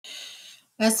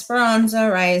Esperanza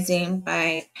Rising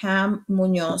by Pam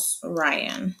Muñoz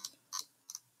Ryan.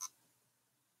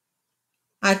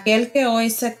 Aquel que hoy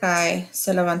se cae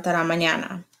se levantará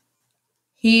mañana.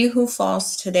 He who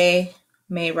falls today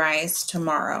may rise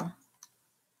tomorrow.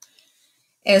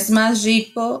 Es más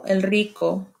rico el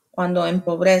rico cuando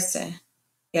empobrece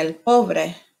que el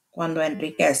pobre cuando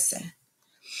enriquece.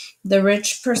 The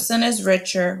rich person is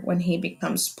richer when he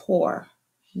becomes poor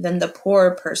than the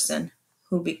poor person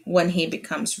when he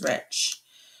becomes rich.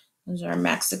 Those are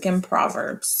Mexican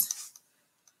proverbs.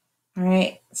 All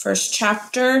right, first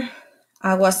chapter,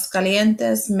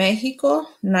 Aguascalientes, Mexico,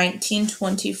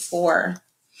 1924.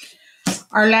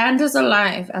 Our land is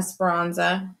alive,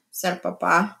 Esperanza, said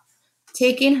Papa,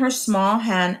 taking her small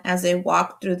hand as they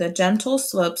walked through the gentle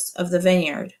slopes of the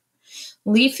vineyard.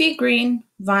 Leafy green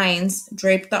vines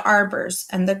draped the arbors,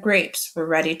 and the grapes were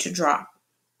ready to drop.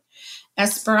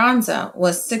 Esperanza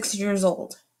was 6 years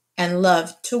old and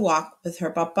loved to walk with her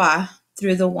papa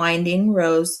through the winding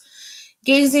rows,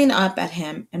 gazing up at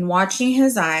him and watching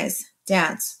his eyes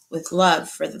dance with love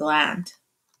for the land.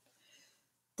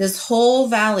 This whole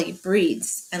valley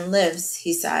breathes and lives,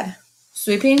 he said,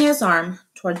 sweeping his arm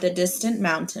toward the distant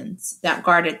mountains that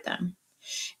guarded them.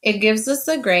 It gives us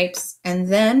the grapes,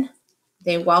 and then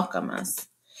they welcome us.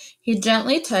 He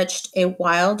gently touched a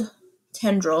wild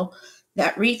tendril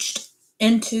that reached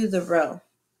into the row,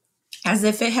 as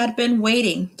if it had been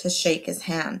waiting to shake his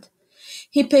hand.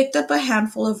 He picked up a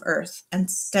handful of earth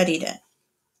and studied it.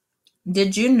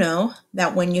 Did you know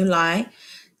that when you lie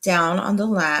down on the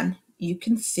land, you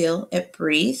can feel it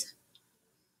breathe?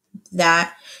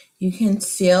 That you can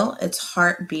feel its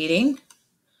heart beating?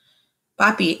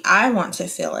 Papi, I want to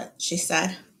feel it, she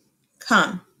said.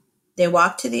 Come. They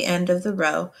walked to the end of the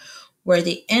row where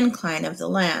the incline of the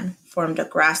land formed a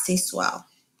grassy swell.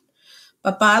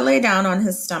 Papa lay down on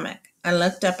his stomach and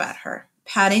looked up at her,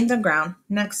 patting the ground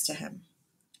next to him.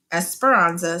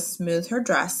 Esperanza smoothed her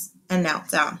dress and knelt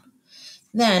down.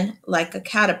 Then, like a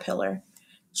caterpillar,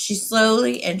 she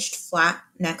slowly inched flat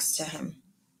next to him,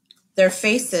 their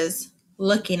faces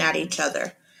looking at each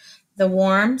other. The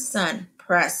warm sun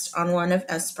pressed on one of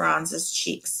Esperanza's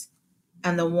cheeks,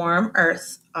 and the warm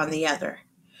earth on the other.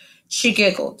 She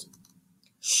giggled.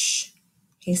 Shh,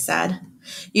 he said.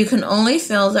 You can only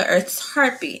feel the earth's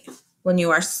heartbeat when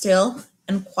you are still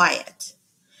and quiet.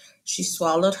 She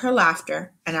swallowed her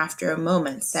laughter and after a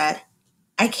moment said,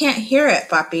 I can't hear it,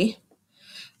 papi.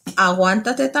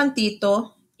 Aguántate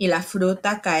tantito y la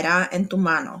fruta caerá en tu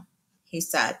mano, he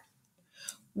said.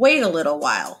 Wait a little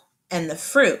while and the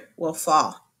fruit will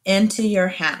fall into your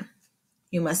hand.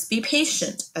 You must be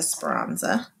patient,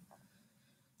 Esperanza.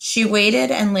 She waited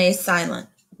and lay silent,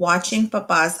 watching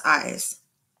Papa's eyes.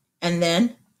 And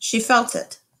then she felt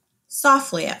it,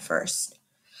 softly at first,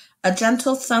 a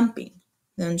gentle thumping,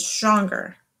 then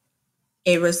stronger,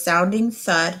 a resounding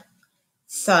thud,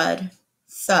 thud,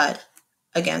 thud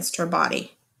against her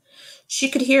body. She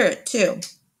could hear it too,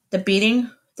 the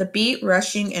beat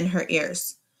rushing in her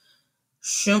ears.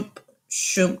 Shoomp,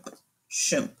 shoomp,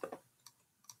 shoomp.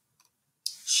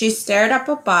 She stared at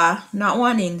Papa, not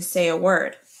wanting to say a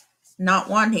word, not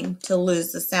wanting to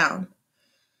lose the sound,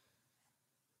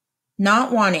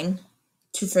 not wanting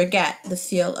to forget the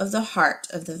feel of the heart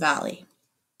of the valley.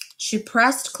 She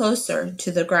pressed closer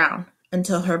to the ground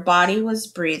until her body was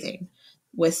breathing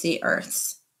with the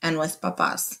earth's and with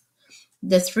Papa's,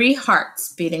 the three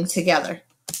hearts beating together.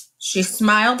 She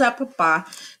smiled at Papa,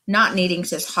 not needing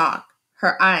to talk,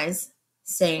 her eyes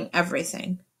saying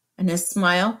everything, and his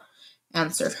smile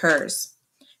answered hers,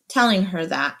 telling her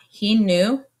that he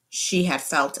knew she had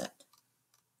felt it.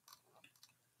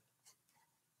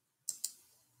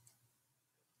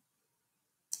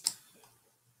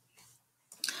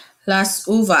 Las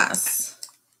uvas,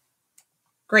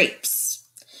 grapes.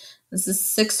 This is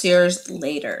 6 years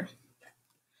later.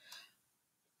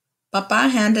 Papa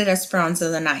handed Esperanza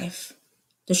the knife.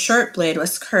 The short blade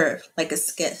was curved like a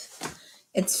skiff,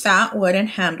 its fat wooden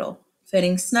handle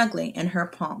fitting snugly in her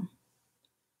palm.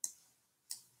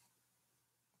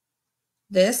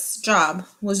 This job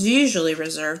was usually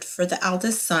reserved for the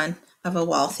eldest son of a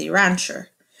wealthy rancher,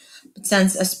 but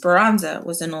since Esperanza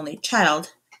was an only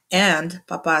child, and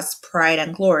Papa's pride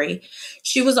and glory,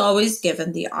 she was always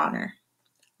given the honor.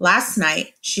 Last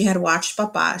night, she had watched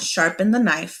Papa sharpen the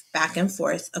knife back and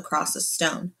forth across a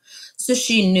stone, so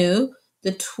she knew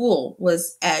the tool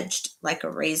was edged like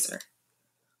a razor.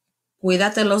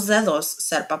 Cuídate los dedos,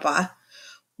 said Papa.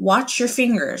 Watch your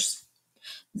fingers.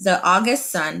 The August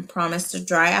sun promised a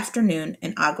dry afternoon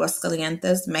in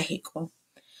Aguascalientes, Mexico.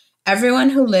 Everyone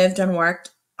who lived and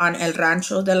worked on El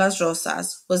Rancho de las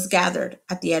Rosas was gathered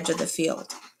at the edge of the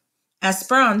field.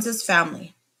 Esperanza's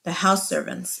family, the house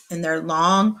servants in their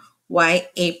long white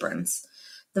aprons,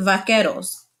 the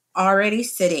vaqueros already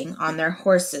sitting on their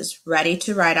horses ready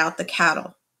to ride out the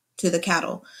cattle,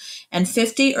 and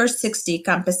 50 or 60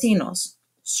 campesinos,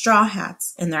 straw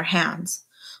hats in their hands,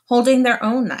 holding their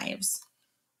own knives,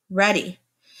 ready.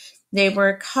 They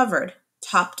were covered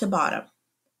top to bottom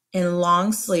in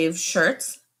long-sleeved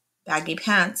shirts, baggy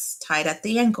pants tied at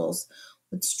the ankles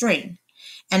with string,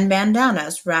 and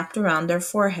bandanas wrapped around their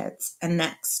foreheads and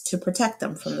necks to protect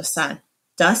them from the sun,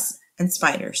 dust, and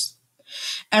spiders.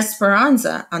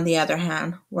 Esperanza, on the other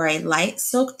hand, wore a light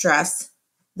silk dress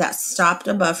that stopped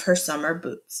above her summer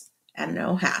boots and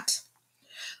no hat.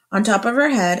 On top of her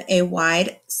head, a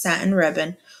wide satin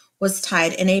ribbon was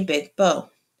tied in a big bow,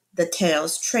 the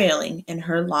tails trailing in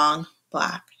her long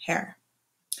black hair.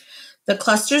 The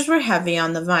clusters were heavy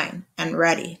on the vine and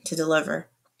ready to deliver.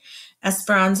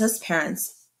 Esperanza's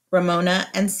parents, Ramona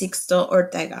and Sixto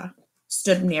Ortega,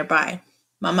 stood nearby.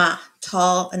 Mama,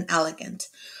 tall and elegant,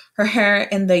 her hair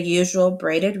in the usual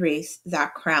braided wreath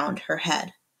that crowned her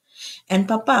head. And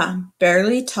Papa,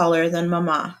 barely taller than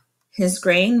Mama, his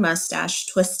graying mustache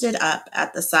twisted up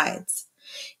at the sides.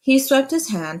 He swept his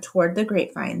hand toward the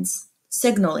grapevines,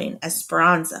 signaling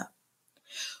Esperanza.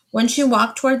 When she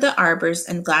walked toward the arbors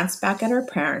and glanced back at her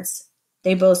parents,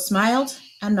 they both smiled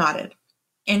and nodded,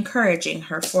 encouraging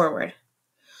her forward.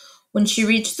 When she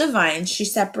reached the vine, she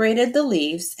separated the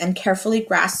leaves and carefully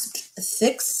grasped a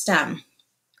thick stem.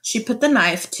 She put the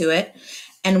knife to it,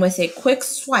 and with a quick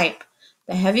swipe,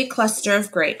 the heavy cluster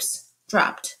of grapes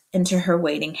dropped into her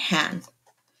waiting hand.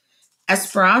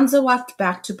 Esperanza walked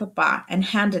back to Papa and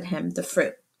handed him the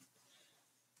fruit.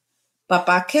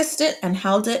 Papa kissed it and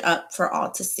held it up for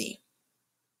all to see.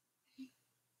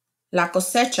 La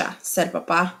cosecha, said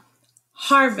Papa.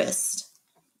 Harvest.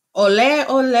 Ole,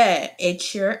 ole, a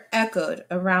cheer echoed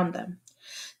around them.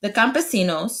 The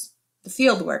campesinos, the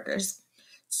field workers,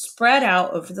 spread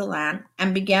out over the land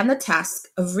and began the task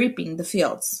of reaping the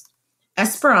fields.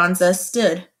 Esperanza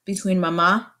stood between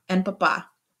Mama and Papa,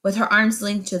 with her arms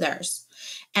linked to theirs,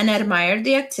 and admired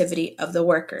the activity of the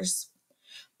workers.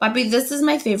 Papi, this is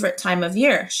my favorite time of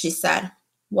year, she said,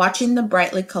 watching the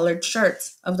brightly colored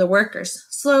shirts of the workers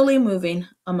slowly moving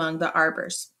among the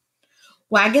arbors.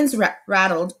 Wagons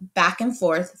rattled back and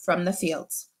forth from the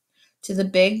fields to the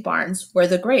big barns where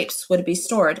the grapes would be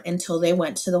stored until they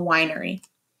went to the winery.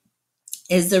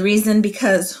 Is the reason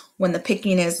because when the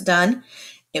picking is done,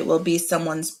 it will be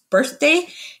someone's birthday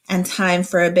and time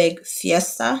for a big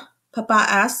fiesta? Papa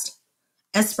asked.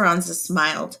 Esperanza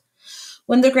smiled.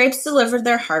 When the grapes delivered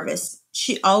their harvest,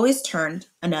 she always turned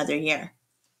another year.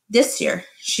 This year,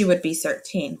 she would be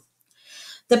 13.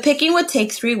 The picking would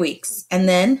take 3 weeks, and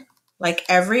then, like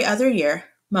every other year,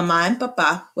 Mama and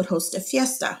Papa would host a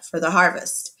fiesta for the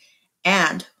harvest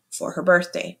and for her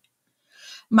birthday.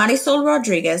 Marisol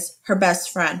Rodriguez, her best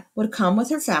friend, would come with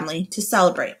her family to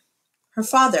celebrate. Her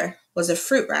father was a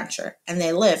fruit rancher, and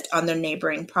they lived on their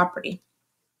neighboring property.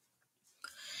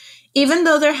 Even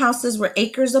though their houses were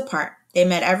acres apart, they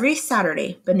met every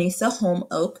Saturday beneath the holm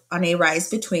oak on a rise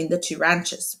between the two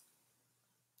ranches.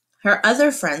 Her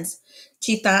other friends,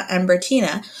 Chita and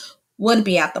Bertina, would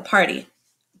be at the party,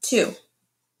 too,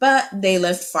 but they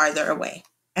lived farther away,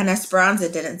 and Esperanza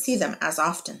didn't see them as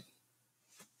often.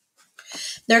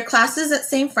 Their classes at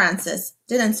St. Francis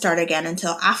didn't start again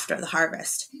until after the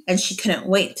harvest, and she couldn't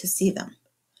wait to see them.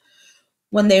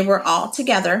 When they were all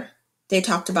together, they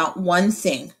talked about one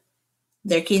thing,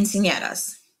 their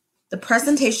quinceañeras, the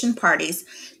presentation parties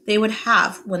they would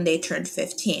have when they turned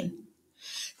 15.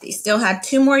 They still had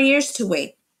 2 more years to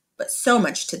wait, but so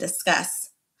much to discuss.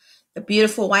 The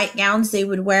beautiful white gowns they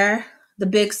would wear, the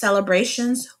big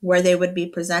celebrations where they would be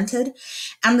presented,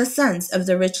 and the sons of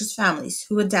the richest families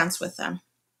who would dance with them.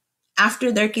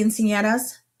 After their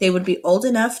quinceañeras, they would be old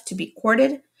enough to be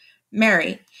courted,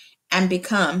 marry, and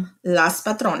become las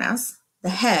patronas, the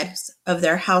heads of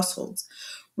their households,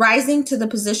 rising to the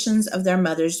positions of their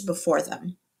mothers before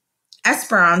them.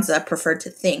 Esperanza preferred to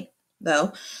think,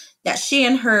 though, that she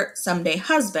and her someday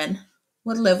husband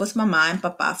would live with Mama and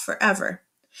Papa forever,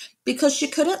 because she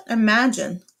couldn't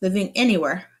imagine living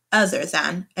anywhere other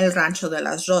than El Rancho de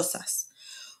las Rosas,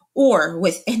 or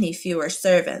with any fewer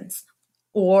servants,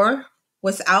 or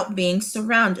without being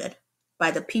surrounded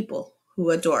by the people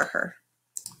who adore her.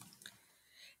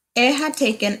 It had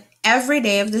taken every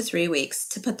day of the 3 weeks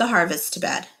to put the harvest to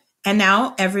bed, and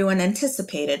now everyone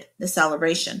anticipated the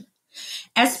celebration.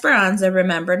 Esperanza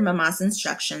remembered Mama's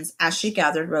instructions as she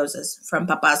gathered roses from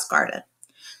Papa's garden.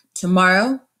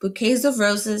 Tomorrow, bouquets of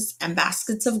roses and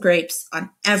baskets of grapes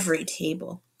on every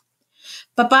table.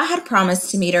 Papa had promised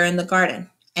to meet her in the garden,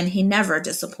 and he never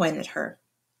disappointed her.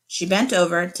 She bent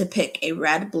over to pick a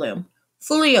red bloom,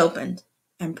 fully opened,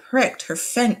 and pricked her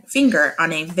finger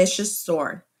on a vicious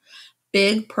thorn.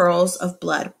 Big pearls of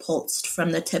blood pulsed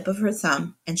from the tip of her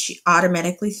thumb, and she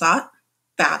automatically thought,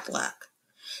 bad luck.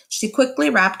 She quickly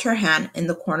wrapped her hand in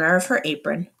the corner of her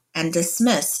apron and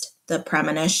dismissed the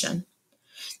premonition.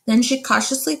 Then she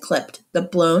cautiously clipped the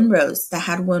blown rose that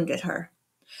had wounded her.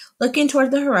 Looking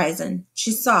toward the horizon,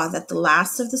 she saw that the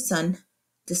last of the sun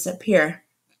disappear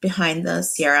behind the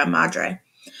Sierra Madre.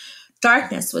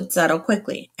 Darkness would settle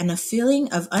quickly, and a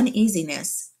feeling of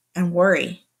uneasiness and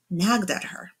worry nagged at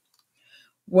her.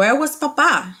 Where was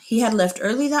Papa? He had left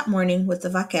early that morning with the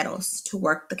vaqueros to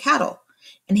work the cattle,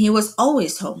 and he was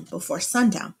always home before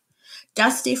sundown,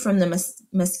 dusty from the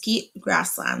mesquite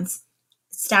grasslands,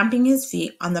 stamping his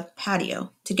feet on the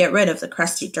patio to get rid of the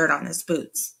crusty dirt on his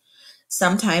boots.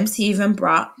 Sometimes he even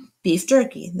brought beef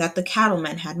jerky that the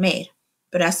cattleman had made,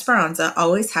 but Esperanza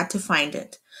always had to find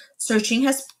it, searching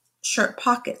his shirt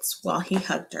pockets while he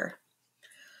hugged her.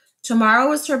 Tomorrow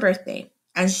was her birthday,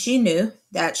 and she knew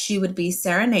that she would be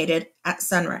serenaded at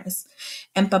sunrise,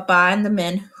 and Papa and the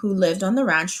men who lived on the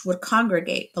ranch would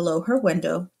congregate below her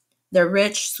window, their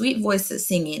rich, sweet voices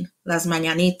singing Las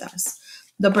Mañanitas,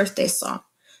 the birthday song.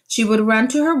 She would run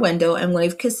to her window and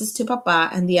wave kisses to Papa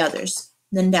and the others.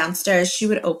 Then downstairs she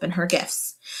would open her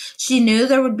gifts. She knew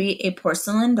there would be a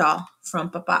porcelain doll from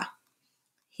Papa.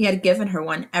 He had given her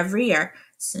one every year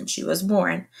since she was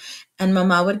born, and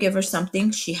Mama would give her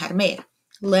something she had made.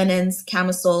 Linens,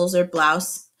 camisoles, or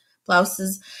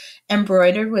blouses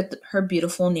embroidered with her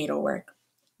beautiful needlework.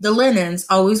 The linens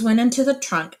always went into the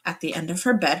trunk at the end of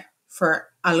her bed for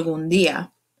algún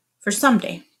día, for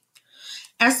someday.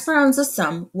 Esperanza's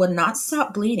thumb would not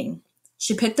stop bleeding.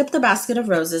 She picked up the basket of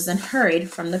roses and hurried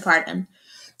from the garden,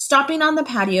 stopping on the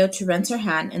patio to rinse her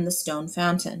hand in the stone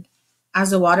fountain.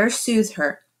 As the water soothed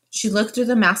her, she looked through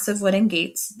the massive wooden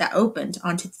gates that opened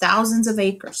onto thousands of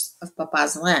acres of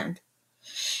Papa's land.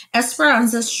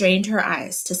 Esperanza strained her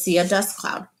eyes to see a dust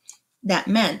cloud. That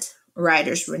meant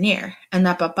riders were near, and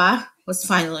that Papa was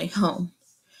finally home.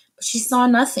 But she saw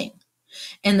nothing.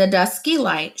 In the dusky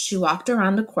light, she walked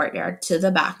around the courtyard to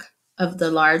the back of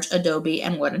the large adobe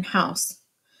and wooden house.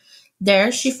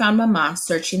 There she found Mama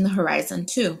searching the horizon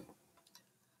too.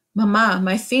 Mama,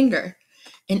 my finger.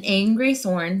 An angry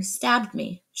thorn stabbed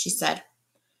me, she said.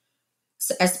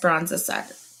 Esperanza said.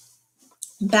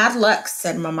 Bad luck,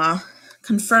 said Mama,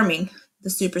 confirming the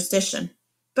superstition.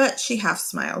 But she half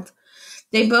smiled.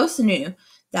 They both knew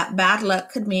that bad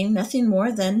luck could mean nothing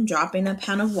more than dropping a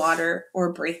pan of water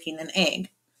or breaking an egg.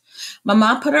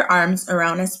 Mama put her arms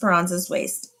around Esperanza's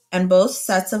waist, and both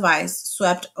sets of eyes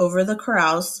swept over the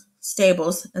corrals,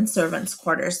 stables, and servants'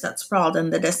 quarters that sprawled in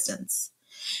the distance.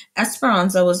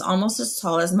 Esperanza was almost as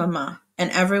tall as Mama,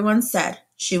 and everyone said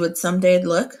she would someday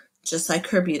look just like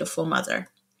her beautiful mother.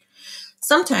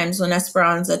 Sometimes when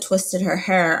Esperanza twisted her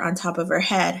hair on top of her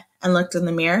head and looked in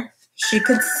the mirror, she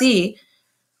could see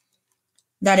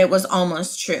that it was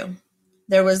almost true.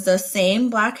 There was the same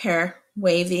black hair,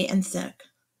 wavy and thick,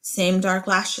 same dark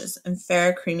lashes and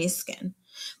fair, creamy skin.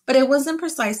 But it wasn't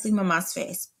precisely Mama's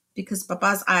face, because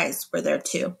Papa's eyes were there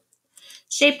too,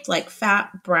 shaped like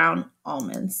fat, brown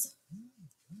almonds.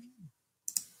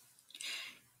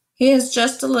 He is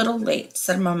just a little late,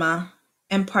 said Mama,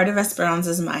 and part of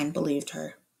Esperanza's mind believed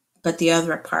her, but the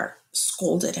other part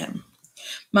scolded him.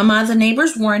 Mama, the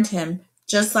neighbors warned him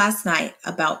just last night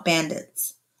about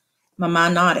bandits. Mama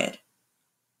nodded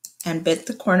and bit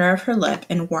the corner of her lip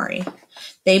in worry.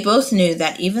 They both knew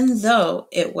that even though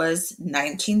it was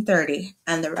 1930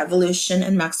 and the revolution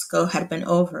in Mexico had been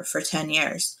over for 10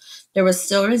 years, there was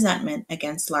still resentment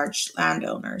against large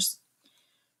landowners.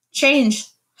 Change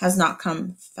has not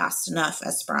come fast enough,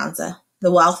 Esperanza.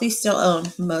 The wealthy still own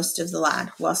most of the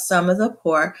land, while some of the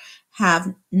poor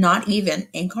have not even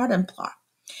a garden plot.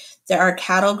 There are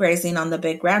cattle grazing on the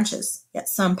big ranches, yet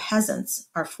some peasants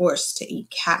are forced to eat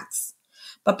cats.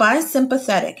 Papa is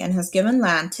sympathetic and has given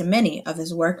land to many of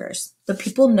his workers. The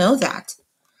people know that.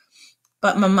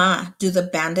 But Mama, do the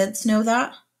bandits know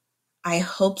that? I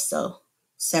hope so,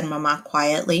 said Mama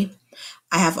quietly.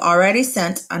 I have already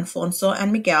sent Alfonso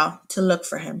and Miguel to look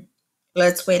for him.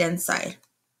 Let's wait inside.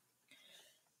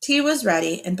 Tea was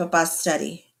ready in Papa's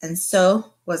study, and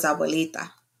so was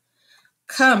Abuelita.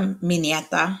 Come, mi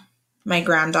nieta, my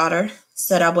granddaughter,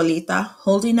 said Abuelita,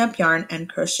 holding up yarn and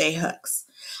crochet hooks.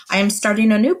 I am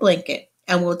starting a new blanket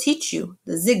and will teach you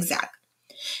the zigzag.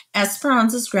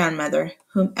 Esperanza's grandmother,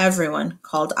 whom everyone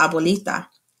called Abuelita,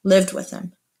 lived with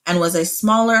him and was a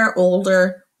smaller,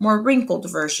 older, more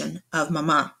wrinkled version of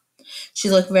Mama. She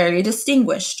looked very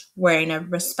distinguished, wearing a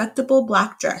respectable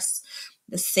black dress,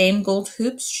 the same gold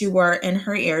hoops she wore in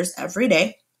her ears every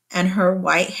day, and her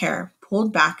white hair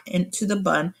pulled back into a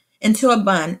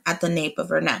bun at the nape of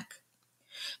her neck.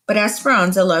 But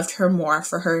Esperanza loved her more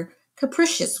for her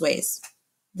capricious ways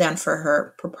than for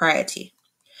her propriety.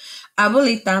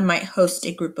 Abuelita might host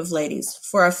a group of ladies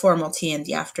for a formal tea in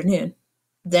the afternoon.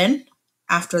 Then,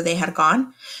 after they had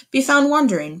gone, be found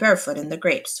wandering barefoot in the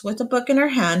grapes, with a book in her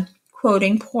hand,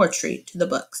 quoting poetry to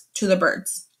the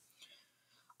birds.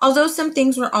 Although some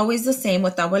things were always the same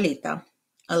with Abuelita,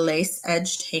 a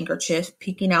lace-edged handkerchief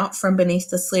peeking out from beneath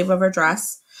the sleeve of her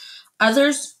dress,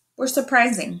 others were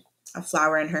surprising. A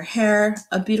flower in her hair,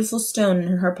 a beautiful stone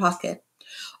in her pocket,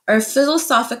 or a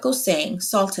philosophical saying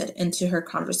salted into her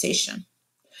conversation.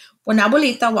 When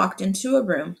Abuelita walked into a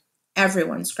room,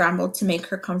 everyone scrambled to make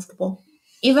her comfortable.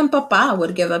 Even Papa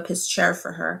would give up his chair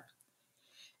for her.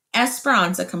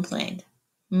 Esperanza complained.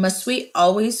 Must we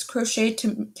always crochet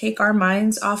to take our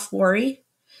minds off worry?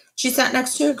 She sat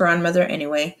next to her grandmother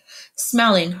anyway,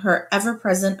 smelling her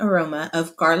ever-present aroma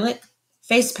of garlic,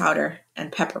 face powder,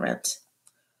 and peppermint.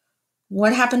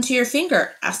 What happened to your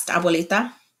finger? Asked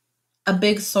Abuelita. A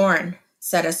big thorn,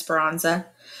 said Esperanza.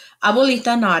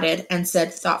 Abuelita nodded and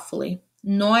said thoughtfully,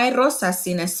 No hay rosa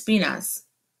sin espinas.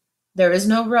 There is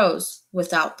no rose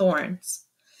without thorns.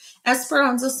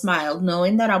 Esperanza smiled,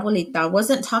 knowing that Abuelita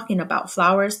wasn't talking about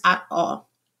flowers at all,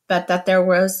 but that there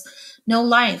was no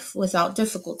life without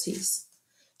difficulties.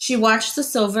 She watched the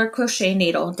silver crochet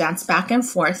needle dance back and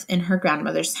forth in her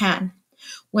grandmother's hand.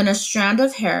 When a strand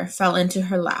of hair fell into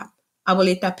her lap,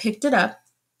 Abuelita picked it up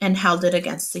and held it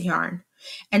against the yarn,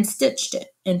 and stitched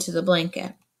it into the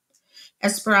blanket.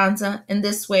 Esperanza, in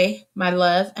this way, my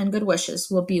love and good wishes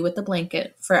will be with the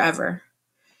blanket forever.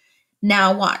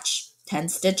 Now watch. 10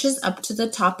 stitches up to the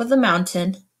top of the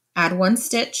mountain, add 1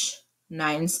 stitch,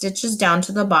 9 stitches down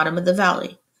to the bottom of the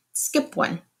valley. Skip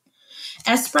 1.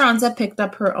 Esperanza picked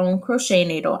up her own crochet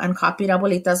needle and copied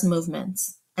Abuelita's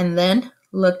movements, and then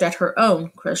looked at her own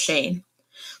crocheting.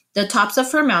 The tops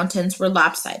of her mountains were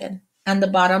lopsided, and the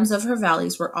bottoms of her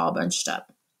valleys were all bunched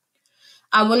up.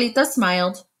 Abuelita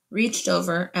smiled, reached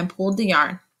over, and pulled the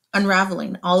yarn,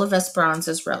 unraveling all of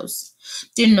Esperanza's rows.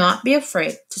 Do not be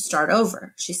afraid to start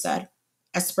over, she said.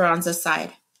 Esperanza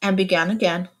sighed, and began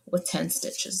again with 10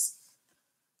 stitches.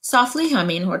 Softly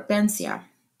humming, Hortensia,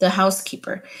 the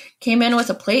housekeeper, came in with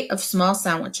a plate of small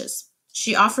sandwiches.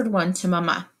 She offered one to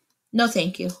Mamma. No,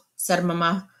 thank you, said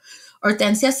Mamma.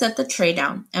 Hortensia set the tray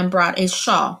down and brought a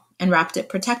shawl and wrapped it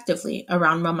protectively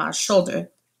around Mamma's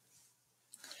shoulder.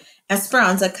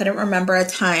 Esperanza couldn't remember a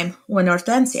time when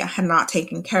Hortensia had not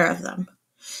taken care of them.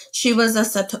 She was a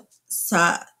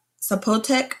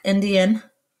Zapotec Indian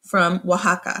from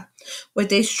Oaxaca,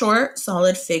 with a short,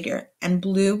 solid figure and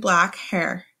blue-black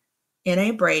hair in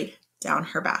a braid down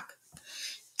her back.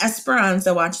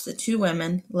 Esperanza watched the two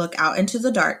women look out into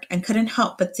the dark and couldn't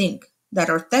help but think that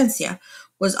Hortensia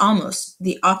was almost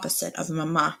the opposite of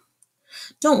Mamma.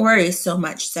 Don't worry so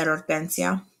much, said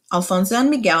Hortensia. Alfonso and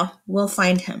Miguel will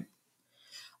find him.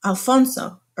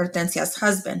 Alfonso, Hortensia's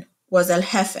husband, was el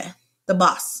jefe, the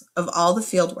boss of all the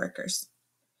field workers,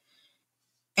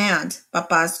 and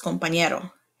Papa's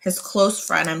compañero, his close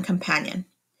friend and companion.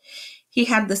 He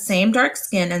had the same dark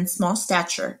skin and small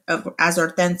stature as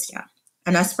Hortensia,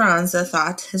 and Esperanza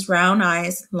thought his round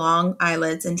eyes, long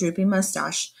eyelids, and drooping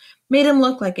mustache made him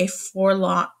look like a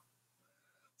forlorn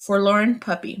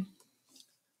puppy.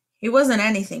 He was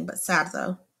anything but sad,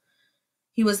 though.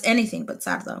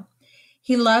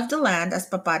 He loved the land as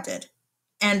Papa did,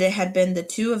 and it had been the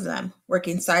two of them,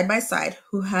 working side by side,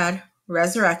 who had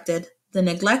resurrected the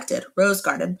neglected rose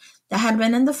garden that had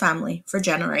been in the family for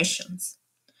generations.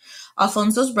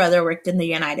 Alfonso's brother worked in the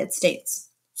United States,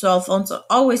 so Alfonso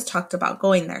always talked about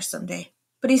going there someday,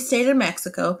 but he stayed in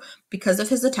Mexico because of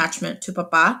his attachment to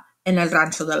Papa and El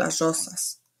Rancho de las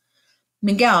Rosas.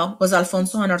 Miguel was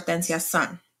Alfonso and Hortensia's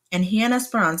son, and he and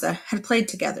Esperanza had played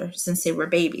together since they were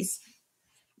babies.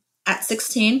 At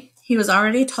 16, he was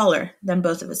already taller than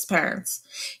both of his parents.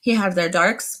 He had their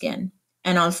dark skin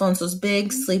and Alfonso's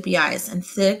big, sleepy eyes and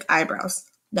thick eyebrows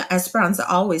that Esperanza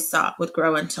always thought would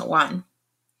grow into one.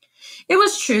 It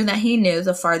was true that he knew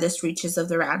the farthest reaches of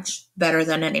the ranch better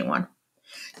than anyone.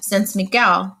 Since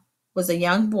Miguel was a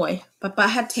young boy, Papa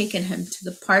had taken him to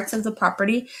the parts of the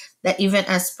property that even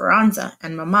Esperanza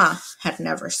and Mamma had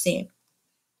never seen.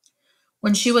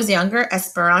 When she was younger,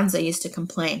 Esperanza used to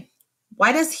complain,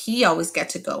 "Why does he always get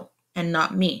to go and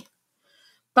not me?"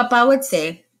 Papa would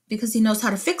say, "Because he knows how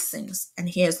to fix things and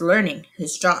he is learning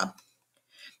his job."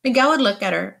 Miguel would look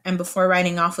at her, and before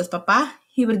riding off with Papa,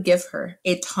 he would give her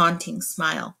a taunting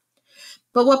smile.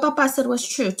 But what Papa said was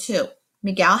true, too.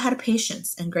 Miguel had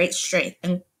patience and great strength,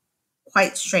 and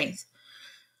quite strength,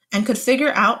 and could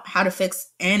figure out how to fix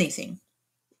anything.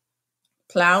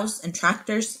 Plows and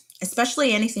tractors,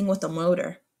 especially anything with a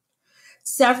motor.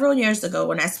 Several years ago,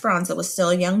 when Esperanza was still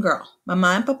a young girl, Mama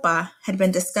and Papa had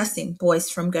been discussing boys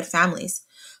from good families,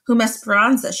 whom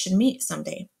Esperanza should meet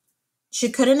someday. She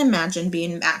couldn't imagine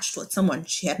being matched with someone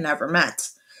she had never met,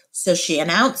 so she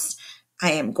announced,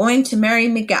 "I am going to marry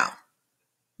Miguel."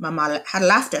 Mama had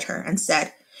laughed at her and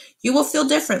said, "You will feel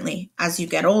differently as you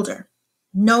get older."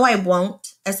 "No, I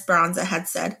won't," Esperanza had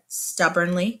said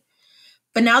stubbornly.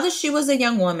 But now that she was a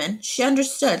young woman, she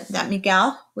understood that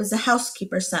Miguel was a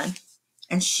housekeeper's son,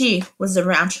 and she was a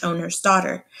ranch owner's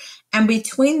daughter, and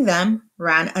between them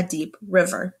ran a deep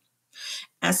river.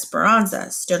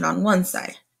 Esperanza stood on one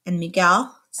side, and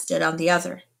Miguel stood on the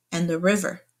other, and the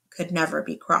river could never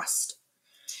be crossed.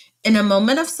 In a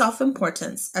moment of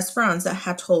self-importance, Esperanza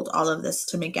had told all of this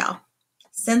to Miguel.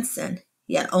 Since then,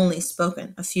 he had only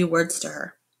spoken a few words to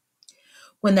her.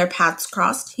 When their paths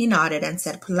crossed, he nodded and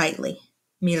said politely,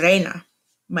 "Mi reina,"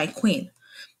 my queen,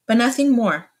 but nothing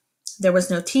more. There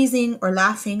was no teasing or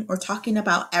laughing or talking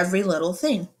about every little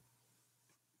thing.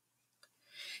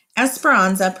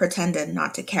 Esperanza pretended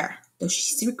not to care, though she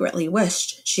secretly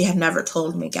wished she had never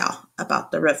told Miguel about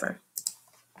the river.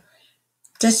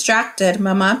 Distracted,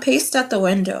 Mama paced at the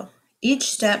window,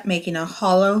 each step making a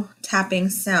hollow, tapping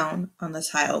sound on the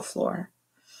tile floor.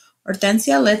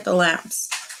 Hortensia lit the lamps.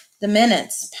 The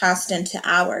minutes passed into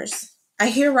hours. "I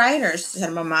hear riders,"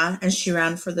 said Mama, and she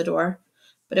ran for the door.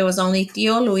 But it was only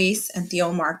Tío Luis and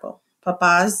Tío Marco,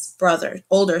 Papa's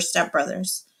older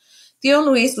stepbrothers. Tío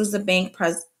Luis was the bank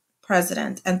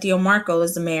president, and Tío Marco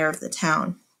was the mayor of the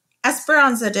town.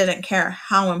 Esperanza didn't care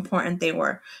how important they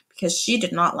were, because she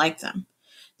did not like them.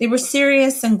 They were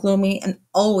serious and gloomy and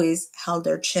always held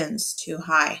their chins too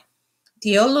high.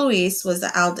 Tío Luis was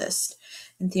the eldest,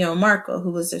 and Tío Marco,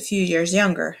 who was a few years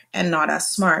younger and not as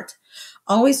smart,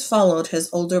 always followed his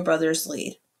older brother's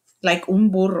lead, like un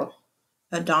burro,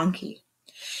 a donkey.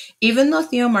 Even though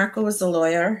Tío Marco was a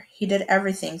lawyer, he did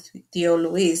everything Tío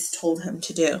Luis told him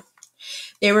to do.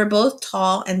 They were both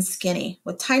tall and skinny,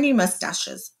 with tiny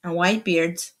mustaches and white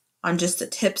beards on just the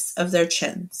tips of their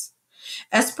chins.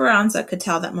 Esperanza could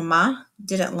tell that Mama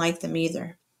didn't like them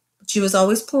either. But she was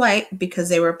always polite because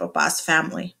they were Papa's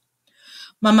family.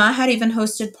 Mama had even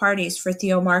hosted parties for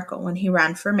Tío Marco when he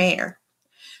ran for mayor.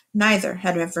 Neither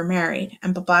had ever married,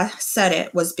 and Papa said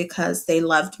it was because they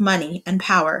loved money and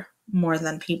power more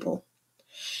than people.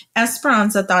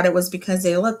 Esperanza thought it was because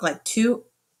they looked like two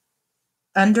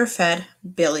underfed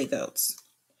billy goats.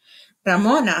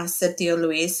 "Ramona," said Tío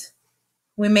Luis,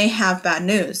 "we may have bad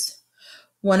news.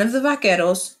 One of the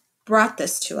vaqueros brought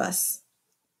this to us."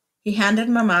 He handed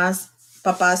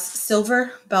Papa's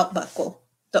silver belt buckle,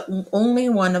 the only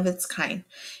one of its kind,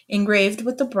 engraved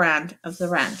with the brand of the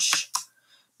ranch.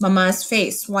 Mama's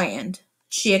face whitened.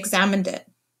 She examined it,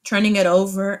 turning it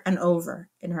over and over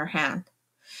in her hand.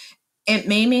 "It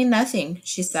may mean nothing,"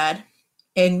 she said.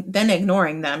 Then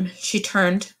ignoring them, she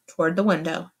turned toward the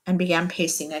window and began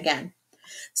pacing again,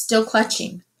 still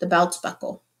clutching the belt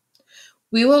buckle.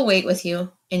 "We will wait with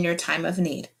you in your time of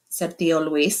need," said Tío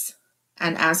Luis,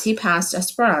 and as he passed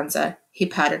Esperanza, he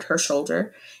patted her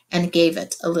shoulder and gave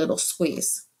it a little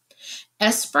squeeze.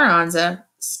 Esperanza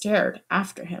stared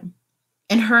after him.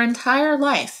 In her entire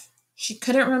life, she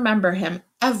couldn't remember him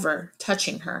ever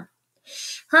touching her.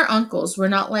 Her uncles were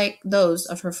not like those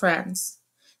of her friends.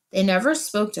 They never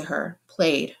spoke to her,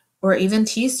 played, or even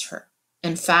teased her.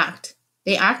 In fact,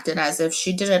 they acted as if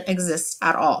she didn't exist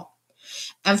at all.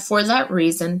 And for that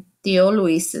reason, Tío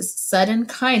Luis's sudden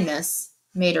kindness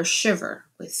made her shiver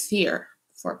with fear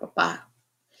for Papa.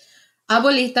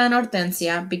 Abuelita and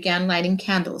Hortensia began lighting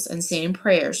candles and saying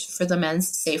prayers for the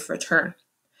men's safe return.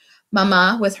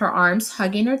 Mama, with her arms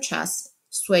hugging her chest,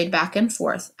 swayed back and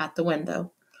forth at the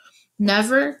window,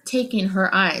 never taking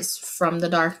her eyes from the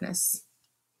darkness.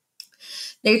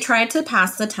 They tried to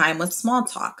pass the time with small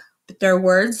talk, but their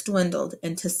words dwindled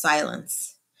into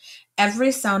silence.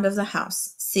 Every sound of the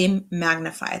house seemed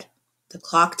magnified. The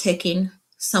clock ticking,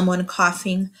 someone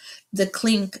coughing, the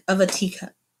clink of a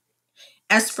teacup.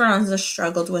 Esperanza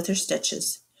struggled with her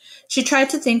stitches. She tried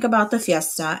to think about the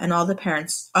fiesta and all the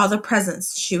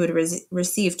presents she would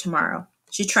receive tomorrow.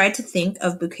 She tried to think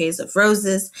of bouquets of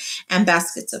roses and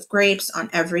baskets of grapes on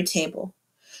every table.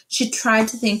 She tried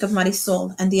to think of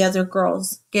Marisol and the other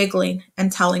girls, giggling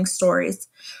and telling stories,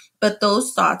 but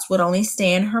those thoughts would only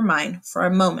stay in her mind for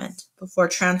a moment before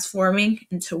transforming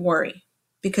into worry,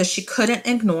 because she couldn't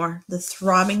ignore the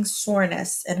throbbing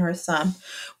soreness in her thumb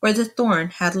where the thorn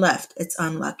had left its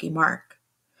unlucky mark.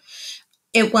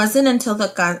 It wasn't until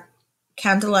the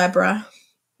candelabra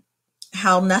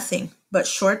held nothing but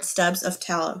short stubs of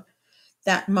tallow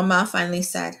that Mama finally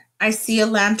said, "I see a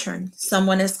lantern.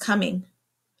 Someone is coming."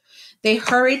 They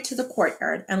hurried to the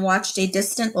courtyard and watched a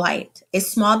distant light, a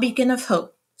small beacon of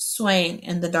hope, swaying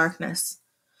in the darkness.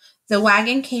 The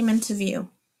wagon came into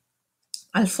view.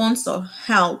 Alfonso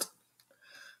held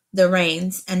the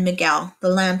reins and Miguel the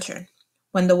lantern.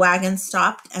 When the wagon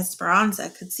stopped, Esperanza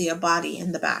could see a body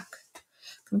in the back,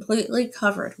 completely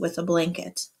covered with a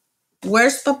blanket.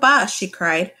 "Where's Papa?" she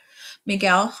cried.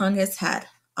 Miguel hung his head.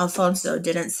 Alfonso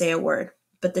didn't say a word,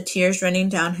 but the tears running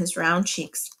down his round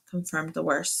cheeks confirmed the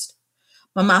worst.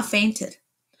 Mama fainted.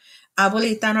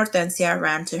 Abuelita and Hortensia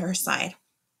ran to her side.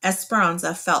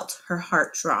 Esperanza felt her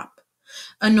heart drop.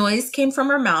 A noise came from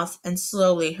her mouth, and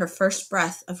slowly her first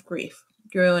breath of grief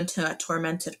grew into a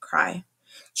tormented cry.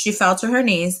 She fell to her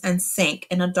knees and sank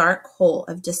in a dark hole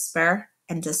of despair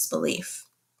and disbelief.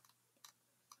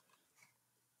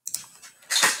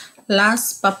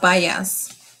 Las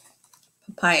papayas.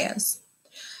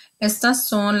 Estas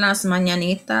son las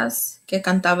mañanitas que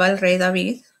cantaba el rey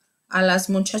David. A las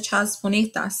muchachas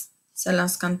bonitas se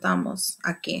las cantamos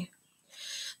aquí.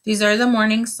 These are the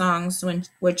morning songs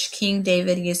which King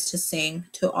David used to sing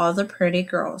to all the pretty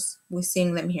girls. We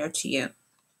sing them here to you.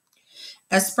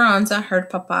 Esperanza heard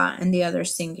Papa and the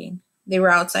others singing. They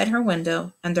were outside her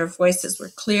window, and their voices were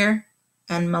clear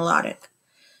and melodic.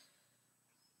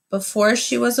 Before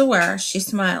she was aware, she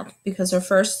smiled, because her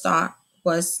first thought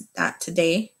was that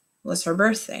today was her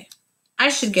birthday. I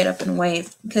should get up and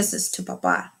wave kisses to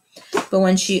Papa. But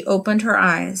when she opened her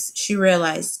eyes, she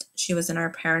realized she was in her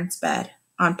parents' bed,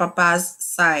 on Papa's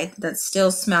side that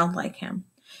still smelled like him,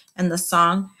 and the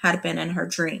song had been in her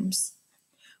dreams.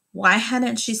 Why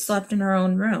hadn't she slept in her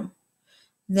own room?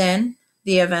 Then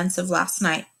the events of last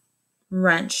night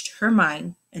wrenched her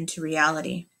mind into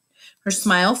reality. Her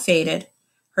smile faded,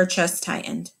 her chest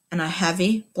tightened, and a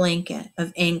heavy blanket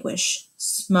of anguish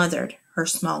smothered her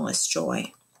smallest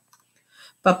joy.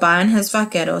 Papa and his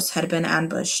vaqueros had been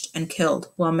ambushed and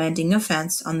killed while mending a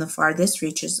fence on the farthest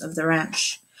reaches of the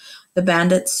ranch. The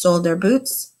bandits stole their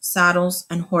boots, saddles,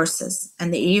 and horses,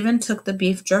 and they even took the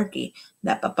beef jerky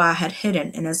that Papa had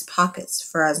hidden in his pockets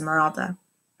for Esperanza.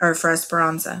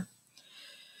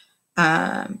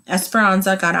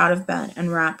 Esperanza got out of bed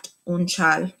and wrapped un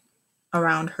chal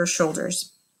around her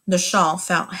shoulders. The shawl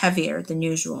felt heavier than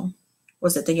usual.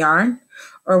 Was it the yarn,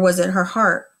 or was it her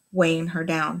heart weighing her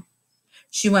down?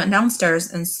 She went downstairs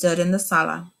and stood in the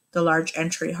sala, the large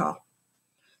entry hall.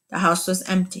 The house was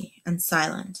empty and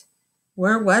silent.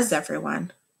 Where was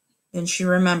everyone? Then she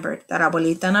remembered that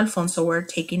Abuelita and Alfonso were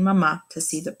taking Mama to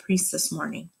see the priest this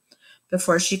morning.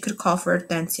 Before she could call for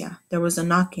Hortensia, there was a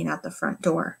knocking at the front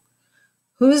door.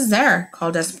 "Who is there?"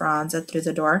 called Esperanza through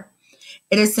the door.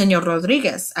 "It is Señor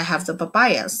Rodriguez. I have the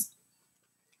papayas."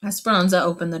 Esperanza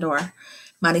opened the door.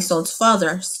 Marisol's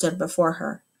father stood before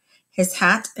her, his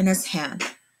hat in his hand.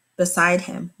 Beside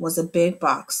him was a big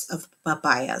box of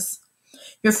papayas.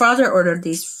 "Your father ordered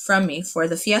these from me for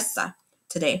the fiesta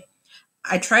today.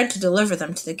 I tried to deliver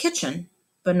them to the kitchen,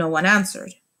 but no one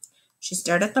answered." She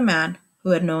stared at the man who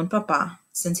had known Papa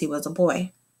since he was a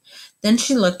boy. Then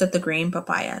she looked at the green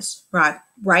papayas,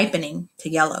 ripening to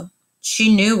yellow.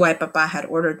 She knew why Papa had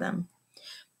ordered them.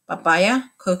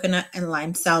 Papaya, coconut, and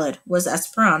lime salad was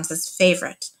Esperanza's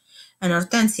favorite, and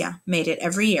Hortensia made it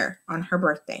every year on her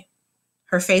birthday.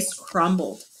 Her face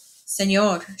crumbled.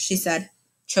 "Señor," she said,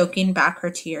 choking back her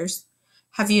tears,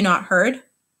 "have you not heard?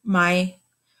 My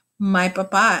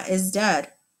Papa is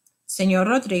dead." Señor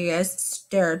Rodriguez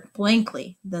stared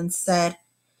blankly, then said,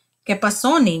 "¿Qué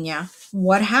pasó, niña?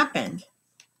 What happened?"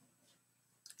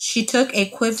 She took a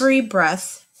quivery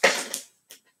breath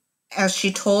as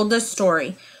she told the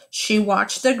story. She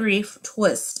watched the grief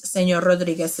twist Señor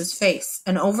Rodriguez's face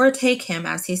and overtake him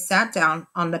as he sat down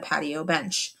on the patio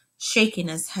bench, shaking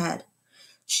his head.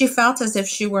 She felt as if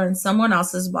she were in someone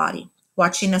else's body,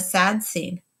 watching a sad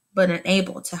scene, but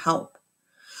unable to help.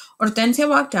 Hortensia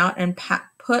walked out and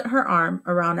put her arm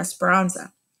around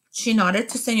Esperanza. She nodded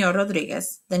to Señor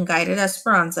Rodriguez, then guided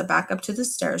Esperanza back up to the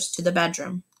stairs to the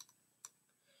bedroom.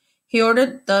 "He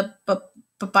ordered the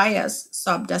papayas,"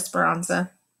 sobbed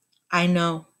Esperanza. "I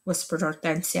know," whispered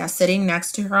Hortensia, sitting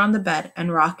next to her on the bed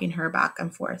and rocking her back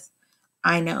and forth.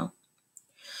 "I know."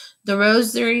 The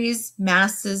rosaries,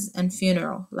 masses, and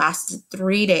funeral lasted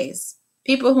 3 days.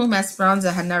 People whom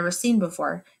Esperanza had never seen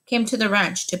before came to the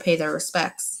ranch to pay their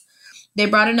respects. They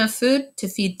brought enough food to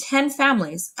feed 10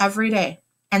 families every day,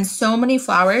 and so many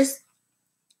flowers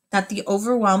that the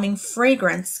overwhelming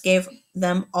fragrance gave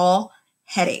them all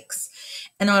headaches,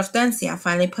 and Hortensia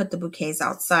finally put the bouquets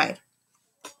outside.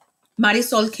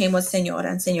 Marisol came with Senora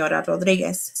and Senora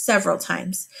Rodriguez several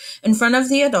times. In front of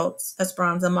the adults,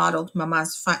 Esperanza modeled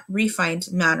Mama's refined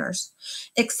manners,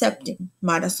 accepting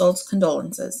Marisol's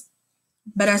condolences.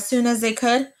 But as soon as they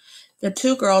could, the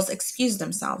two girls excused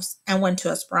themselves and went to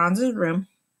Esperanza's room,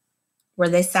 where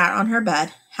they sat on her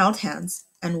bed, held hands,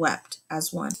 and wept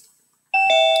as one.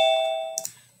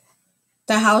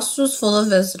 The house was full of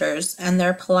visitors and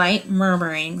their polite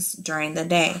murmurings during the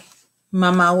day.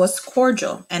 Mama was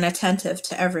cordial and attentive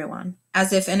to everyone,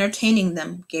 as if entertaining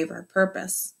them gave her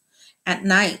purpose. At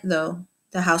night, though,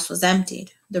 the house was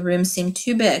emptied. The room seemed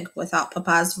too big without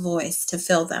Papa's voice to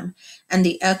fill them, and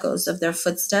the echoes of their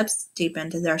footsteps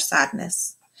deepened their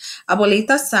sadness.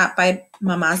 Abuelita sat by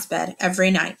Mama's bed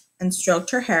every night and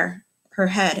stroked her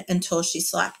head until she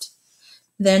slept.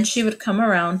 Then she would come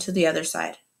around to the other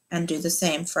side and do the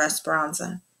same for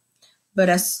Esperanza.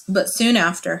 But soon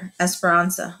after,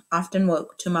 Esperanza often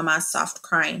woke to Mama's soft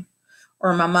crying,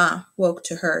 or Mama woke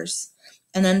to hers,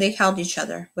 and then they held each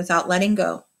other without letting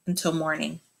go until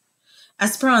morning.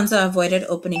 Esperanza avoided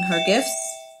opening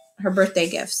her birthday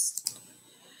gifts.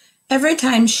 Every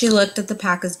time she looked at the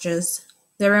packages,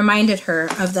 they reminded her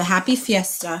of the happy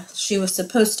fiesta she was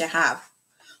supposed to have.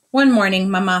 One morning,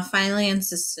 Mama finally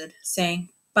insisted, saying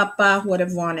Papa would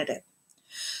have wanted it.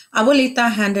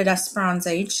 Abuelita handed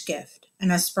Esperanza each gift,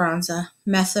 and Esperanza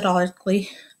methodically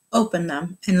opened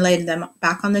them and laid them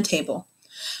back on the table.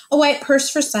 A white purse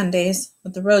for Sundays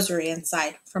with the rosary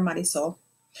inside from Marisol,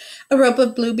 a rope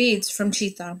of blue beads from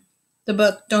Chita, the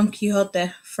book Don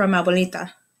Quixote from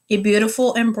Abuelita, a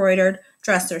beautiful embroidered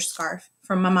dresser scarf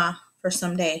from Mama for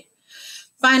some day.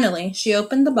 Finally, she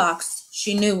opened the box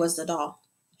she knew was the doll.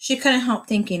 She couldn't help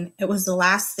thinking it was the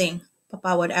last thing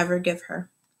Papa would ever give her.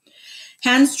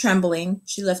 Hands trembling,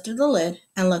 she lifted the lid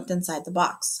and looked inside the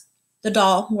box. The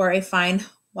doll wore a fine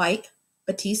white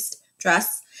batiste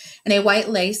dress and a white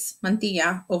lace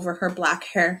mantilla over her black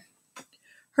hair.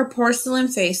 Her porcelain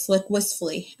face looked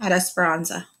wistfully at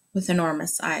Esperanza with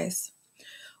enormous eyes.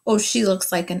 "Oh, she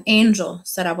looks like an angel,"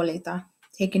 said Abuelita,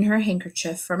 taking her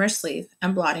handkerchief from her sleeve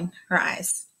and blotting her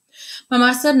eyes.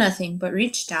 Mama said nothing but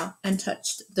reached out and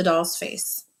touched the doll's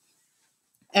face.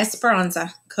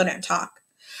 Esperanza couldn't talk.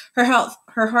 Her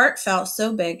heart felt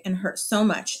so big and hurt so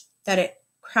much that it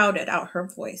crowded out her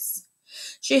voice.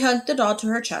 She hugged the doll to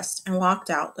her chest and walked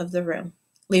out of the room,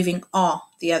 leaving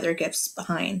all the other gifts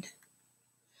behind.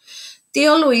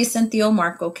 Tio Luis and Tio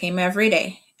Marco came every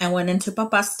day and went into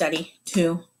Papa's study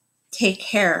to take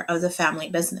care of the family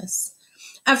business.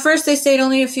 At first they stayed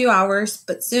only a few hours,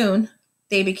 but soon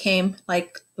they became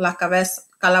like La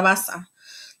Calabaza,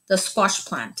 the squash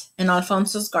plant in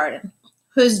Alfonso's garden,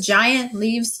 whose giant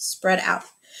leaves spread out,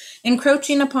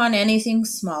 encroaching upon anything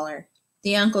smaller.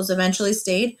 The uncles eventually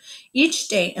stayed each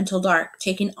day until dark,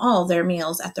 taking all their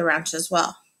meals at the ranch as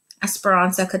well.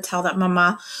 Esperanza could tell that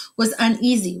Mama was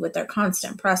uneasy with their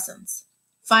constant presence.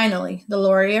 Finally, the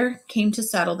lawyer came to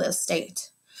settle the estate.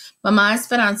 Mama,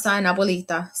 Esperanza, and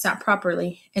Abuelita sat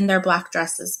properly in their black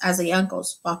dresses as the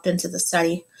uncles walked into the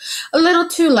study. A little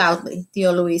too loudly,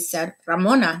 Tio Luis said,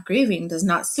 "Ramona, grieving does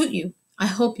not suit you. I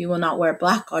hope you will not wear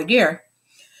black all year."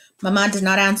 Mama did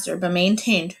not answer, but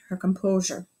maintained her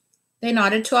composure. They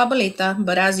nodded to Abuelita,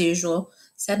 but as usual,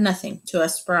 said nothing to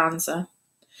Esperanza.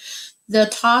 The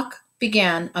talk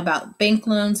began about bank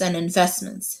loans and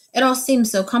investments. It all seemed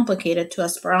so complicated to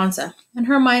Esperanza, and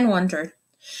her mind wandered.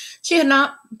 She had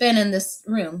not been in this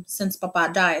room since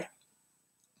Papa died.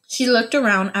 She looked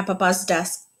around at Papa's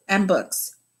desk and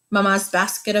books, Mama's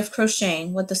basket of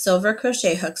crocheting with the silver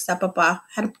crochet hooks that Papa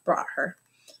had brought her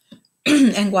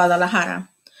in Guadalajara,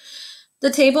 the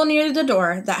table near the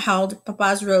door that held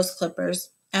Papa's rose clippers,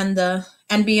 and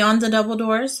beyond the double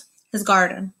doors, his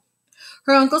garden.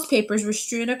 Her uncle's papers were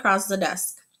strewn across the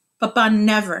desk. Papa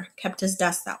never kept his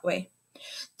desk that way.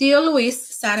 Tio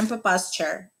Luis sat in Papa's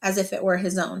chair as if it were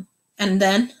his own, and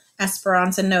then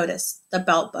Esperanza noticed the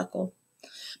belt buckle.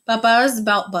 Papa's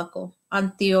belt buckle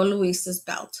on Tio Luis's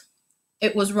belt.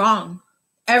 It was wrong.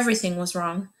 Everything was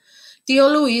wrong. Tio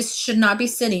Luis should not be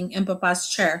sitting in Papa's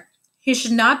chair. He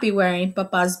should not be wearing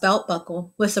Papa's belt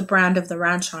buckle with the brand of the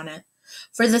ranch on it.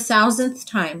 For the 1,000th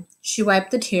time, she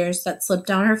wiped the tears that slipped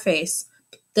down her face.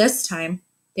 This time,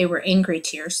 they were angry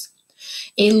tears.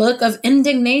 A look of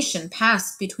indignation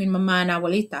passed between Mama and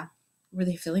Abuelita. Were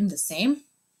they feeling the same?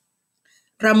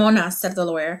 "Ramona," said the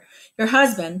lawyer, "your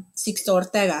husband, Sixto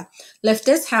Ortega, left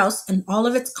this house and all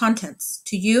of its contents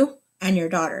to you and your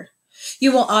daughter.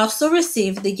 You will also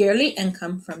receive the yearly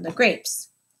income from the grapes.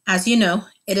 As you know,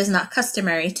 it is not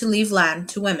customary to leave land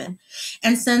to women,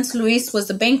 and since Luis was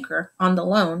the banker on the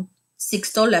loan,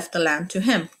 Sixto left the land to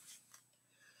him."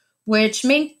 Which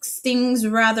makes things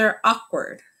rather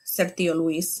awkward, said Theo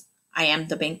Luis. I am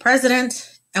the bank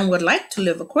president and would like to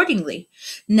live accordingly.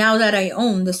 Now that I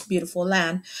own this beautiful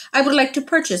land, I would like to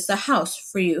purchase a house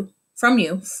from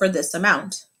you for this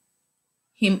amount.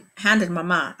 He handed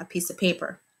Mama a piece of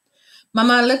paper.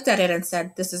 Mama looked at it and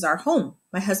said, This is our home.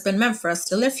 My husband meant for us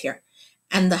to live here.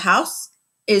 And the house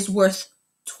is worth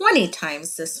 20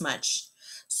 times this much.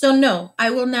 So no, I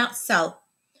will not sell.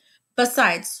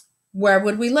 Besides, where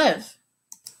would we live?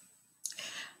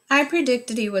 I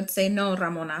predicted he would say no,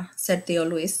 Ramona, said Theo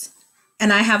Luis.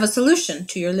 And I have a solution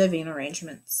to your living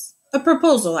arrangements. A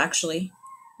proposal, actually.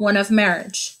 One of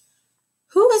marriage.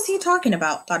 Who is he talking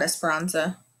about? Thought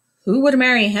Esperanza. Who would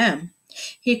marry him?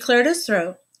 He cleared his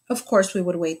throat. Of course we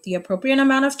would wait the appropriate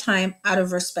amount of time out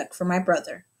of respect for my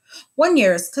brother. 1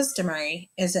 year is customary,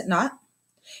 is it not?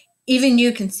 Even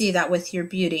you can see that with your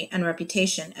beauty and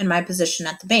reputation and my position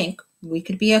at the bank, we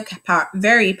could be a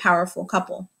very powerful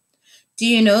couple. Do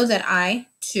you know that I,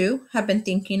 too, have been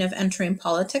thinking of entering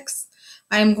politics?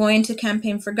 I am going to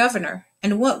campaign for governor,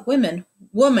 and what woman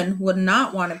would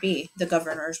not want to be the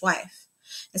governor's wife?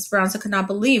 Esperanza could not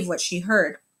believe what she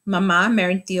heard. Mama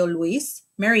married Theo Luis?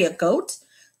 Marry a goat?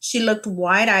 She looked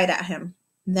wide-eyed at him,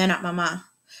 then at Mama.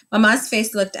 Mama's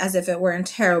face looked as if it were in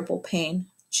terrible pain.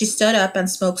 She stood up and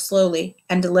spoke slowly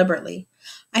and deliberately.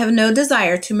 I have no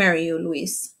desire to marry you,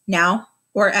 Luis, now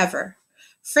or ever.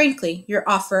 Frankly, your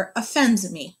offer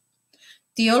offends me.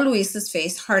 Theo Luis's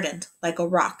face hardened like a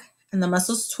rock, and the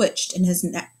muscles twitched in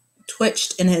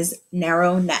his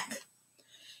narrow neck.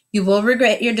 You will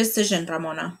regret your decision,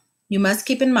 Ramona. You must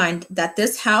keep in mind that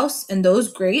this house and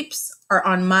those grapes are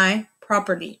on my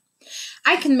property.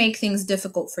 I can make things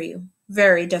difficult for you,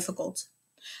 very difficult.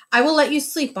 I will let you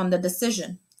sleep on the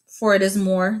decision, for it is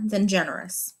more than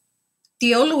generous.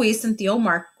 Theo Luis and Theo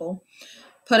Marco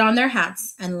put on their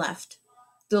hats and left.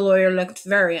 The lawyer looked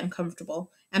very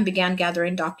uncomfortable and began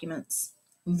gathering documents.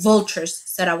 Vultures,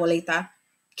 said Abuelita.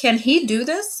 Can he do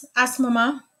this? Asked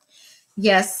Mama.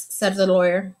 Yes, said the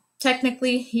lawyer.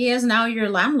 Technically, he is now your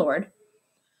landlord.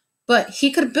 But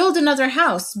he could build another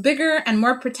house, bigger and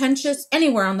more pretentious,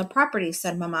 anywhere on the property,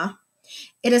 said Mama.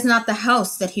 It is not the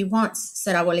house that he wants,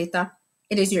 said Abuelita.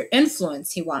 It is your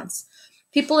influence he wants.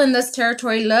 People in this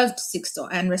territory loved Sixto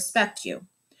and respect you.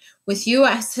 With you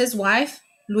as his wife,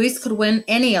 Luis could win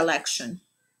any election.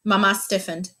 Mama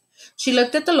stiffened. She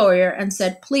looked at the lawyer and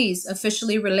said, Please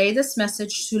officially relay this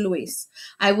message to Luis.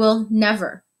 I will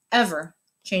never, ever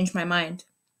change my mind.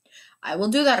 I will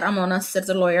do that, Ramona, said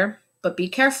the lawyer. But be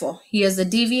careful. He is a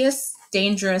devious,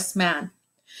 dangerous man.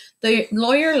 The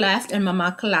lawyer left and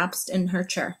Mama collapsed in her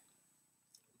chair,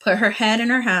 put her head in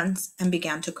her hands, and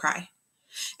began to cry.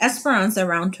 Esperanza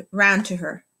ran to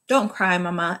her. Don't cry,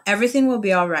 Mama. Everything will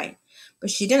be all right. But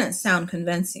she didn't sound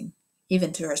convincing,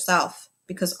 even to herself,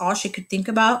 because all she could think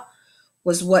about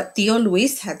was what Theo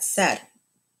Luis had said,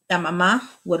 that Mama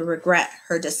would regret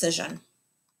her decision.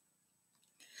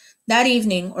 That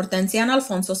evening, Hortensia and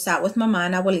Alfonso sat with Mama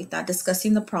and Abuelita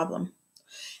discussing the problem.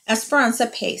 Esperanza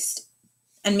paced,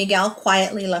 and Miguel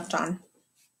quietly looked on.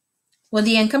 Will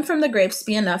the income from the grapes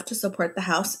be enough to support the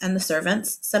house and the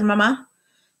servants? Said Mama.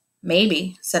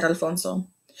 Maybe, said Alfonso.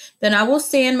 Then I will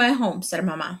stay in my home, said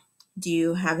Mama. Do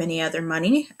you have any other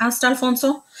money? Asked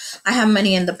Alfonso. I have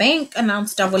money in the bank,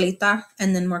 announced Abuelita,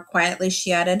 and then more quietly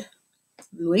she added,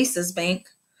 Luis's bank.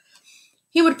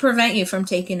 He would prevent you from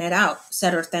taking it out,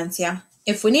 said Hortensia.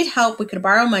 If we need help, we could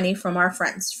borrow money from our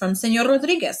friends, from Senor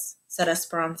Rodriguez, said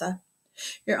Esperanza.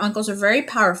 Your uncles are very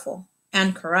powerful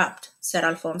and corrupt, said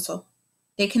Alfonso.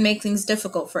 They can make things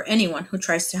difficult for anyone who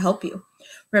tries to help you.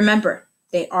 Remember,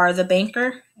 they are the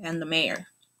banker and the mayor.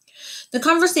 The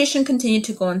conversation continued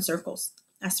to go in circles.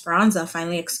 Esperanza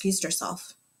finally excused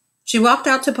herself. She walked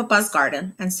out to Papa's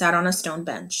garden and sat on a stone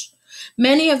bench.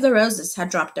 Many of the roses had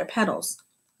dropped their petals,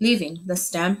 leaving the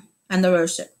stem and the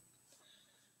rosehip,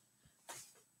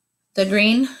 the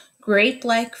green,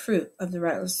 grape-like fruit of the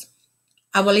rose.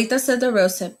 Abuelita said the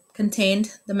rosehip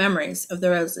contained the memories of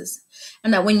the roses,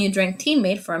 and that when you drank tea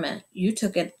made from it, you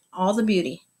took in all the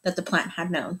beauty that the plant had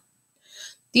known.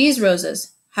 These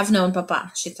roses have known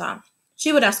Papa, she thought.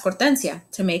 She would ask Hortensia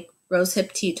to make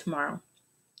rosehip tea tomorrow.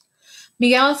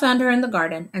 Miguel found her in the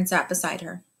garden and sat beside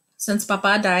her. Since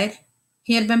Papa died,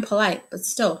 he had been polite, but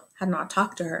still had not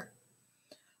talked to her.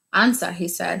 Ansa, he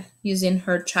said, using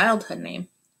her childhood name.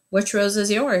 Which rose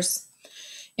is yours?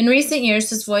 In recent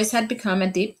years, his voice had become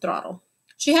a deep throttle.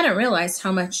 She hadn't realized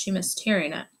how much she missed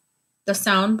hearing it. The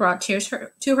sound brought tears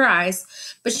to her eyes,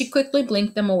 but she quickly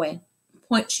blinked them away.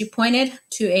 She pointed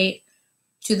to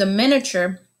the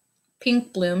miniature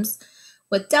pink blooms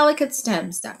with delicate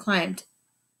stems that climbed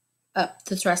up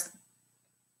the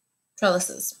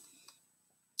trellises.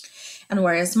 And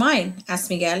where is mine? Asked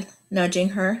Miguel, nudging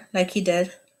her like he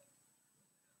did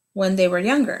when they were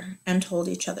younger and told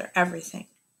each other everything.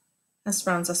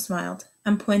 Esperanza smiled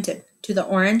and pointed to the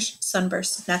orange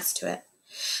sunburst next to it.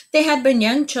 They had been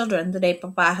young children the day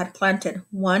Papa had planted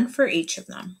one for each of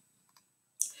them.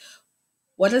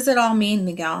 What does it all mean,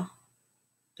 Miguel?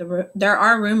 There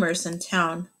are rumors in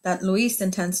town that Luis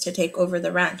intends to take over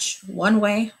the ranch one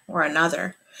way or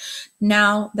another.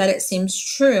 Now that it seems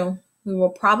true, we will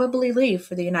probably leave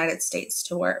for the United States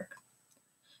to work.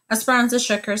 Esperanza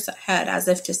shook her head as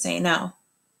if to say no.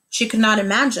 She could not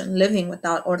imagine living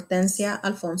without Hortensia,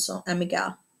 Alfonso, and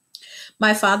Miguel.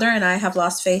 My father and I have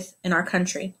lost faith in our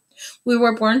country. We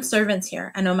were born servants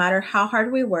here, and no matter how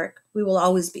hard we work, we will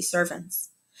always be servants.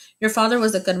 Your father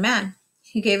was a good man.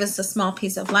 He gave us a small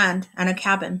piece of land and a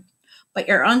cabin. But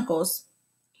your uncles,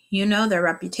 you know their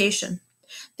reputation.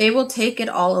 They will take it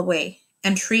all away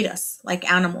and treat us like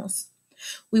animals.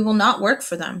 We will not work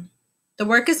for them. The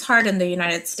work is hard in the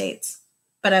United States,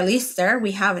 but at least there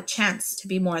we have a chance to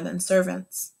be more than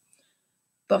servants.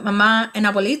 But Mama and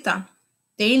Abuelita,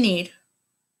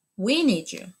 we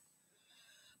need you.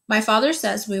 My father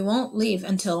says we won't leave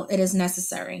until it is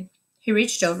necessary. He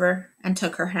reached over and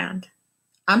took her hand.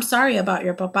 I'm sorry about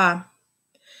your papa.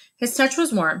 His touch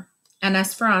was warm, and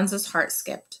Esperanza's heart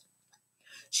skipped.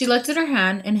 She looked at her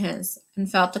hand in his and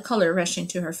felt the color rushing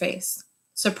to her face.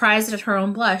 Surprised at her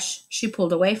own blush, she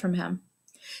pulled away from him.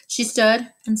 She stood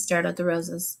and stared at the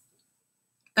roses.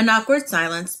 An awkward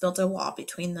silence built a wall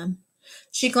between them.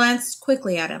 She glanced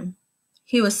quickly at him.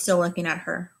 He was still looking at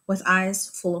her, with eyes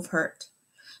full of hurt.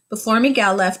 Before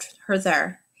Miguel left her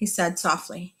there, he said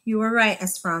softly, You were right,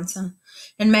 Esperanza.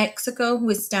 In Mexico,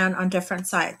 we stand on different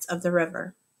sides of the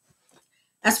river.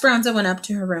 Esperanza went up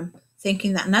to her room,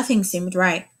 thinking that nothing seemed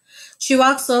right. She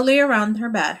walked slowly around her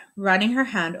bed, running her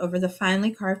hand over the finely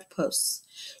carved posts.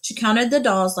 She counted the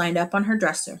dolls lined up on her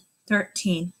dresser.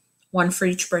 13, one for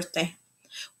each birthday.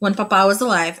 When Papa was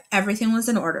alive, everything was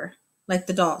in order, like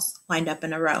the dolls lined up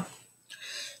in a row.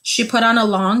 She put on a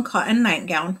long cotton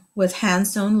nightgown with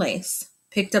hand-sewn lace,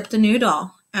 picked up the new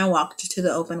doll, and walked to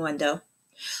the open window.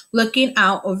 Looking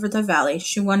out over the valley,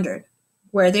 she wondered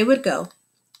where they would go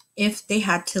if they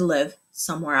had to live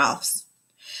somewhere else.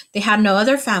 They had no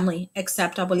other family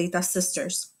except Abuelita's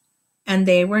sisters, and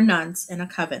they were nuns in a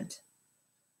convent.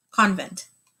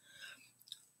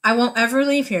 I won't ever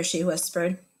leave here, she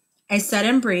whispered. A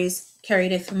sudden breeze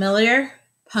carried a familiar,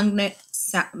 pungent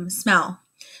smell.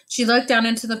 She looked down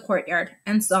into the courtyard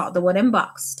and saw the wooden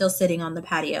box still sitting on the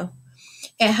patio.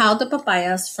 It held the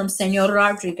papayas from Senor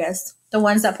Rodriguez, the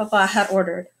ones that Papa had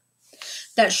ordered,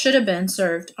 that should have been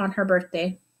served on her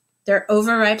birthday. Their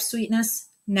overripe sweetness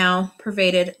now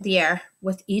pervaded the air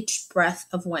with each breath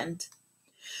of wind.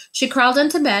 She crawled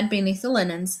into bed beneath the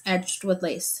linens edged with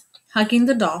lace. Hugging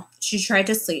the doll, she tried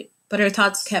to sleep, but her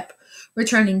thoughts kept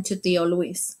returning to Tío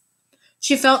Luis.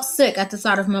 She felt sick at the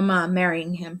thought of Mama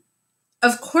marrying him.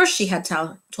 Of course she had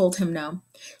told him no.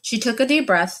 She took a deep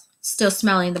breath, still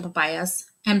smelling the papayas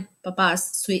and Papa's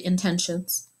sweet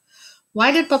intentions.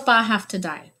 Why did Papa have to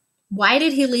die? Why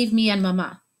did he leave me and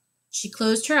Mama? She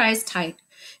closed her eyes tight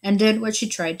and did what she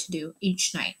tried to do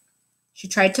each night. She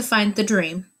tried to find the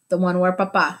dream, the one where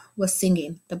Papa was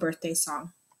singing the birthday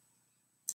song.